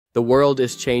The world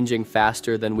is changing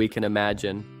faster than we can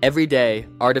imagine. Every day,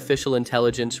 artificial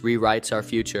intelligence rewrites our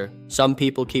future. Some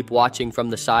people keep watching from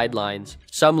the sidelines.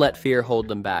 Some let fear hold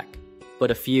them back. But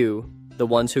a few, the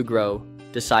ones who grow,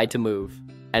 decide to move.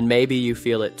 And maybe you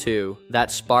feel it too.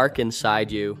 That spark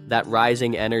inside you, that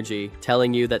rising energy,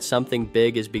 telling you that something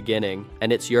big is beginning,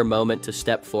 and it's your moment to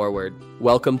step forward.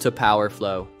 Welcome to Power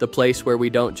Flow, the place where we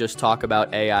don't just talk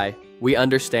about AI, we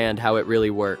understand how it really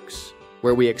works.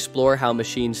 Where we explore how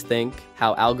machines think,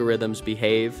 how algorithms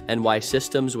behave, and why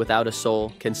systems without a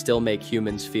soul can still make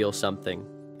humans feel something.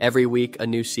 Every week, a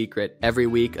new secret. Every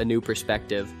week, a new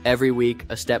perspective. Every week,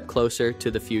 a step closer to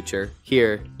the future.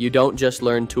 Here, you don't just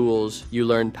learn tools, you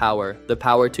learn power. The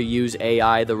power to use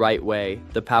AI the right way.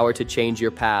 The power to change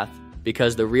your path.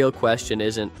 Because the real question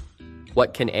isn't,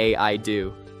 what can AI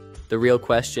do? The real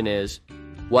question is,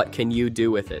 what can you do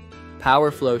with it?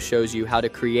 Power Flow shows you how to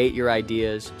create your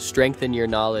ideas, strengthen your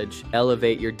knowledge,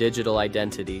 elevate your digital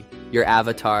identity, your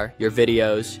avatar, your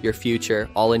videos, your future,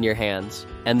 all in your hands.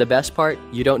 And the best part,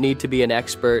 you don't need to be an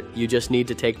expert, you just need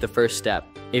to take the first step.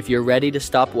 If you're ready to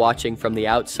stop watching from the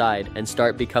outside and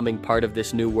start becoming part of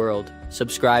this new world,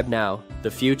 subscribe now. The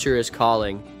future is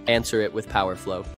calling. Answer it with Power Flow.